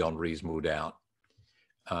 well beyond reasonable doubt.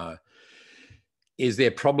 Is there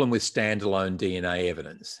a problem with standalone DNA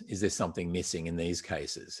evidence? Is there something missing in these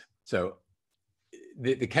cases? So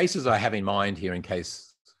the cases I have in mind here, in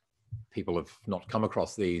case people have not come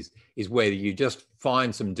across these, is where you just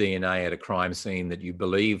find some DNA at a crime scene that you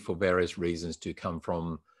believe for various reasons to come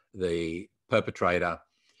from the perpetrator,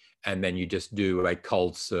 and then you just do a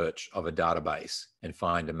cold search of a database and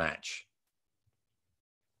find a match.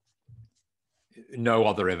 No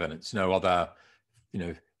other evidence, no other, you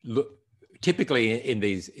know, look, typically in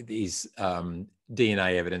these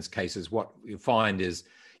DNA evidence cases, what you find is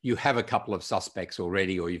you have a couple of suspects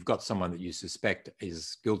already, or you've got someone that you suspect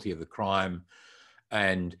is guilty of the crime,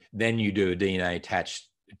 and then you do a DNA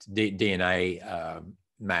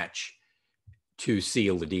match to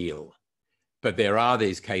seal the deal. But there are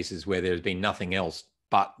these cases where there's been nothing else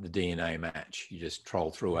but the DNA match. You just troll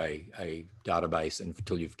through a database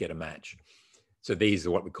until you get a match. So these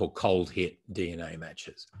are what we call cold hit DNA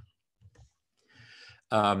matches.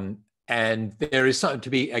 And there is something to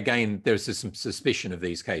be, again, there's some suspicion of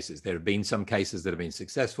these cases. There have been some cases that have been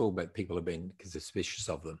successful, but people have been suspicious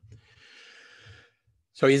of them.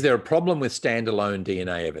 So is there a problem with standalone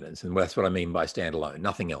DNA evidence? And that's what I mean by standalone,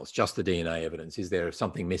 nothing else, just the DNA evidence. Is there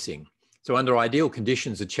something missing? So under ideal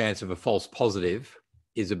conditions, the chance of a false positive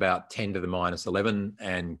is about 10 to the minus 11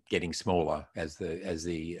 and getting smaller as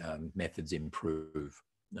the methods improve.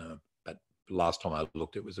 But last time I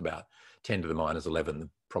looked, it was about 10 to the minus 11, the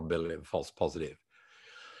probability of a false positive.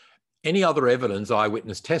 Any other evidence,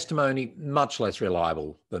 eyewitness testimony, much less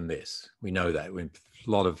reliable than this. We know that. We have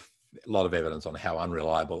a lot of evidence on how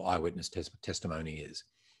unreliable eyewitness testimony is.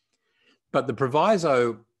 But the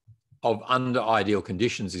proviso of under ideal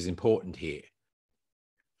conditions is important here.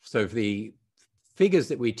 So for the figures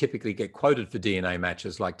that we typically get quoted for DNA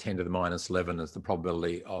matches, like 10 to the minus 11 as the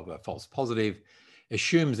probability of a false positive,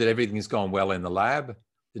 assumes that everything's gone well in the lab,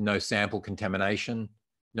 there's no sample contamination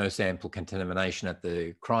at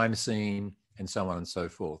the crime scene, and so on and so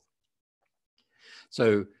forth.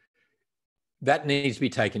 So that needs to be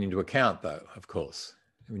taken into account, though, of course.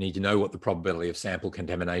 We need to know what the probability of sample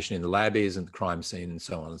contamination in the lab is and the crime scene and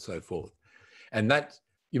so on and so forth. And that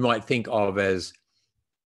you might think of as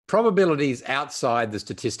probabilities outside the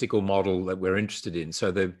statistical model that we're interested in.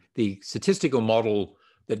 So the statistical model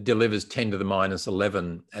that delivers 10 to the minus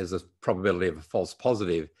 11 as a probability of a false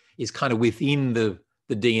positive is kind of within the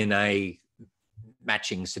DNA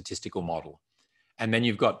matching statistical model. And then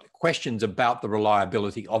you've got questions about the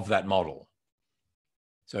reliability of that model.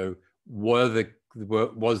 So was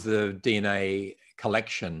the DNA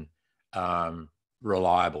collection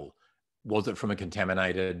reliable? Was it from a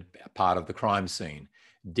contaminated part of the crime scene?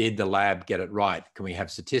 Did the lab get it right? Can we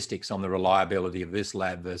have statistics on the reliability of this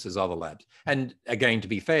lab versus other labs? And again, to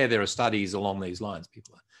be fair, there are studies along these lines.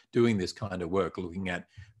 People are doing this kind of work, looking at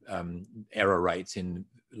error rates in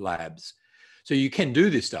labs. So you can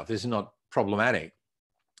do this stuff. This is not problematic.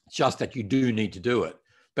 It's just that you do need to do it.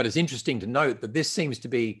 But it's interesting to note that this seems to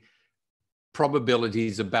be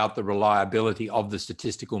probabilities about the reliability of the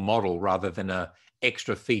statistical model rather than an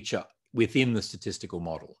extra feature within the statistical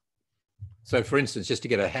model. So for instance, just to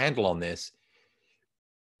get a handle on this,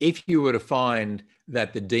 if you were to find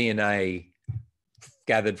that the DNA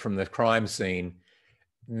gathered from the crime scene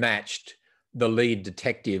matched the lead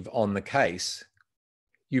detective on the case,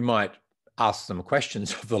 you might ask some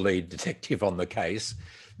questions of the lead detective on the case,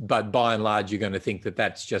 but by and large, you're going to think that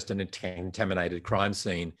that's just an contaminated crime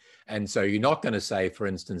scene. And so you're not going to say, for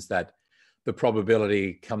instance, that the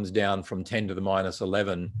probability comes down from 10 to the minus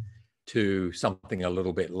 11 to something a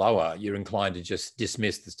little bit lower. You're inclined to just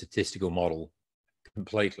dismiss the statistical model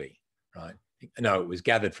completely, right? No, it was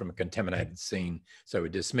gathered from a contaminated scene, so we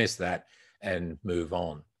dismiss that and move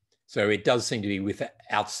on. So it does seem to be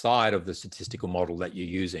outside of the statistical model that you're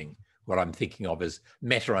using. What I'm thinking of as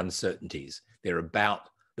meta-uncertainties. They're about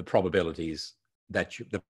the probabilities that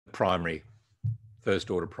the primary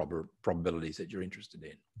first-order probabilities that you're interested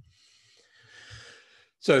in.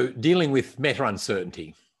 So dealing with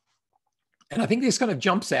meta-uncertainty. And I think this kind of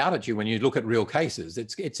jumps out at you when you look at real cases.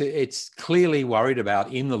 It's clearly worried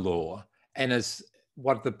about in the law. And as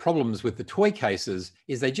what the problems with the toy cases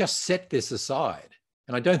is they just set this aside.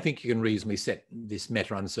 And I don't think you can reasonably set this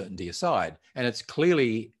meta-uncertainty aside. And it's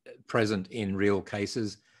clearly present in real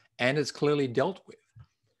cases and it's clearly dealt with.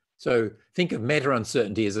 So think of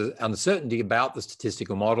meta-uncertainty as an uncertainty about the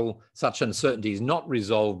statistical model. Such uncertainty is not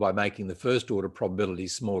resolved by making the first order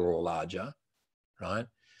probabilities smaller or larger, right?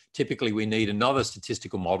 Typically, we need another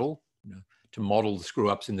statistical model, to model the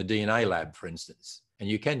screw-ups in the DNA lab, for instance, and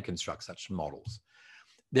you can construct such models.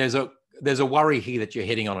 There's a worry here that you're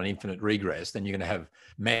heading on an infinite regress, then you're going to have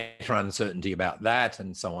meta-uncertainty about that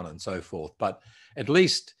and so on and so forth. But at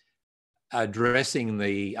least addressing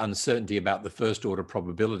the uncertainty about the first-order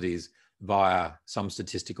probabilities via some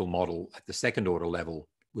statistical model at the second-order level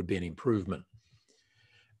would be an improvement.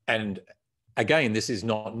 And again, this is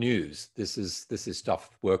not news. This is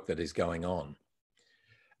work that is going on.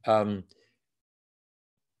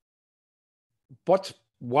 What's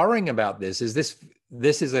worrying about this is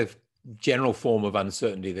this is a general form of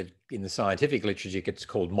uncertainty that in the scientific literature gets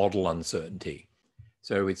called model uncertainty.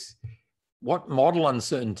 So it's what model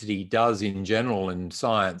uncertainty does in general in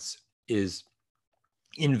science is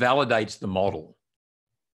invalidates the model.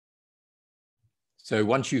 So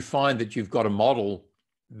once you find that you've got a model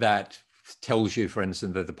that tells you, for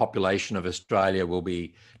instance, that the population of Australia will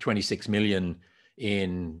be 26 million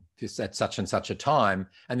at such and such a time,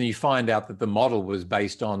 and then you find out that the model was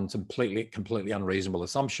based on some completely unreasonable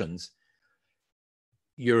assumptions,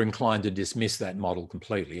 you're inclined to dismiss that model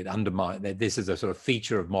completely. It undermines, this is a sort of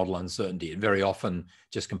feature of model uncertainty. It very often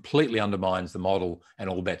just completely undermines the model and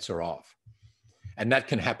all bets are off. And that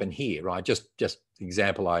can happen here, right? Just the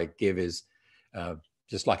example I give is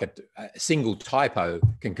just like a single typo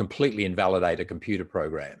can completely invalidate a computer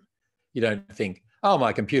program. You don't think, oh,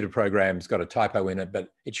 my computer program's got a typo in it, but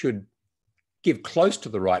it should give close to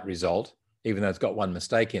the right result, even though it's got one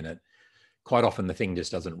mistake in it. Quite often the thing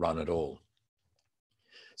just doesn't run at all.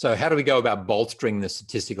 So how do we go about bolstering the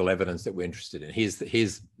statistical evidence that we're interested in?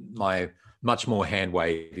 Here's my much more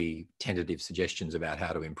hand-wavy tentative suggestions about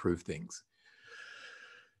how to improve things.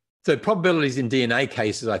 So probabilities in DNA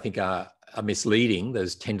cases, I think, are misleading.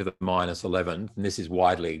 There's 10 to the minus 11, and this is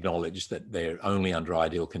widely acknowledged that they're only under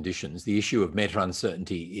ideal conditions. The issue of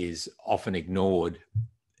meta-uncertainty is often ignored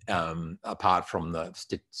apart from the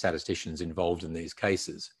statisticians involved in these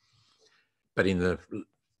cases. But in the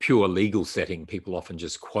pure legal setting, people often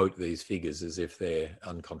just quote these figures as if they're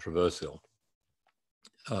uncontroversial.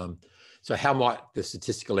 So how might the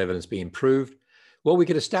statistical evidence be improved? Well, we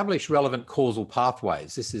could establish relevant causal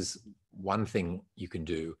pathways. This is one thing you can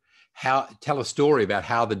do. Tell a story about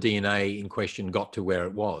how the DNA in question got to where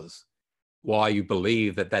it was, why you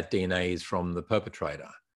believe that that DNA is from the perpetrator.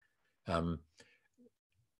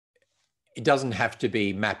 It doesn't have to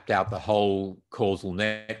be mapped out the whole causal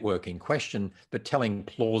network in question, but telling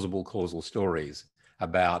plausible causal stories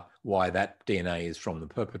about why that DNA is from the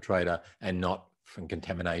perpetrator and not from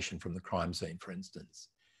contamination from the crime scene, for instance.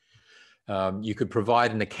 You could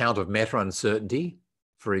provide an account of meta-uncertainty,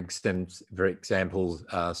 for example,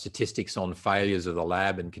 statistics on failures of the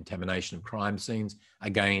lab and contamination of crime scenes.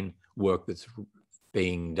 Again, work that's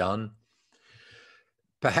being done.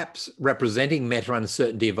 Perhaps representing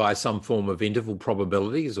meta-uncertainty via some form of interval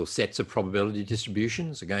probabilities or sets of probability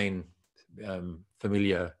distributions. Again,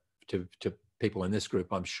 familiar to people in this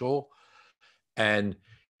group, I'm sure. And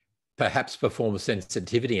perhaps perform a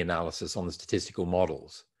sensitivity analysis on the statistical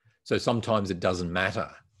models. So sometimes it doesn't matter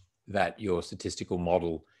that your statistical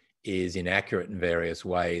model is inaccurate in various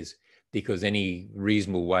ways, because any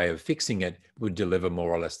reasonable way of fixing it would deliver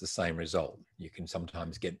more or less the same result. You can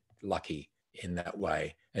sometimes get lucky in that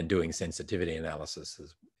way, and doing sensitivity analyses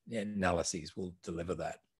will deliver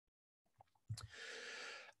that.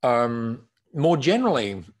 More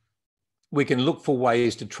generally, we can look for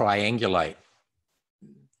ways to triangulate.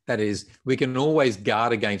 That is, we can always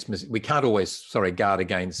guard against, we can't always, guard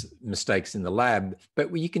against mistakes in the lab,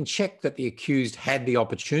 but you can check that the accused had the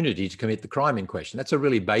opportunity to commit the crime in question. That's a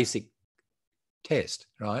really basic test,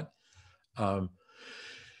 right? The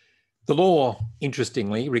law,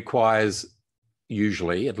 interestingly, requires,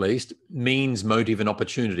 usually at least, means, motive, and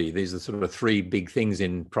opportunity. These are sort of three big things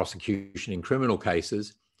in prosecution in criminal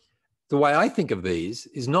cases. The way I think of these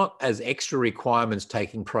is not as extra requirements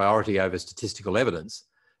taking priority over statistical evidence.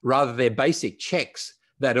 Rather, they're basic checks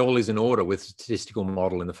that all is in order with the statistical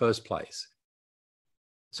model in the first place.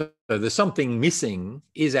 So there's something missing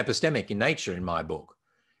is epistemic in nature in my book,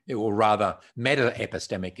 or rather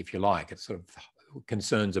meta-epistemic, if you like. It's sort of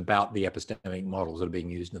concerns about the epistemic models that are being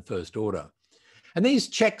used in the first order. And these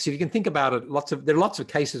checks, if you can think about it, there are lots of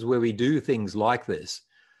cases where we do things like this.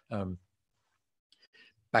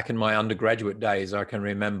 Back in my undergraduate days, I can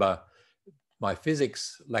remember my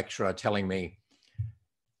physics lecturer telling me,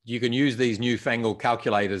 you can use these newfangled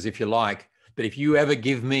calculators if you like, but if you ever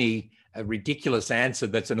give me a ridiculous answer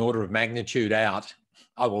that's an order of magnitude out,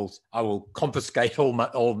 I will confiscate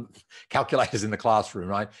all calculators in the classroom,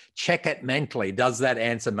 right? Check it mentally. Does that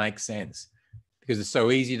answer make sense? Because it's so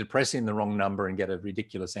easy to press in the wrong number and get a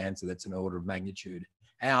ridiculous answer that's an order of magnitude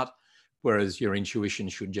out, whereas your intuition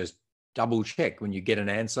should just double check when you get an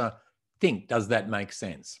answer, think, does that make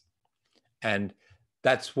sense? And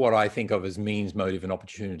that's what I think of as means, motive, and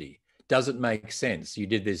opportunity. Does it make sense? You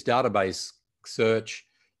did this database search,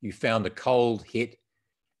 you found a cold hit,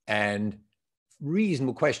 and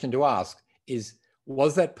reasonable question to ask is,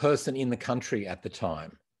 was that person in the country at the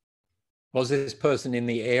time? Was this person in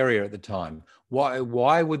the area at the time?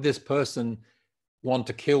 Why would this person want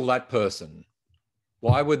to kill that person?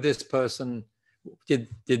 Why would this person, did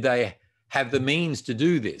they have the means to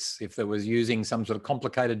do this? If they was using some sort of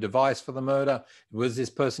complicated device for the murder, was this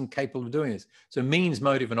person capable of doing this? So means,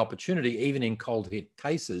 motive, and opportunity, even in cold hit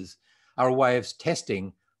cases, are a way of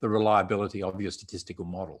testing the reliability of your statistical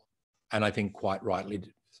model. And I think quite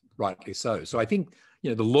rightly so. So I think,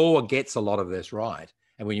 the law gets a lot of this right.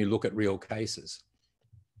 And when you look at real cases.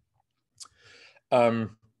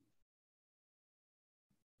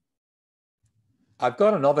 I've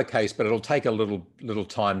got another case, but it'll take a little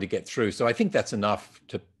time to get through. So I think that's enough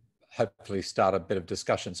to hopefully start a bit of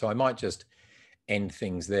discussion. So I might just end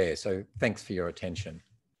things there. So thanks for your attention.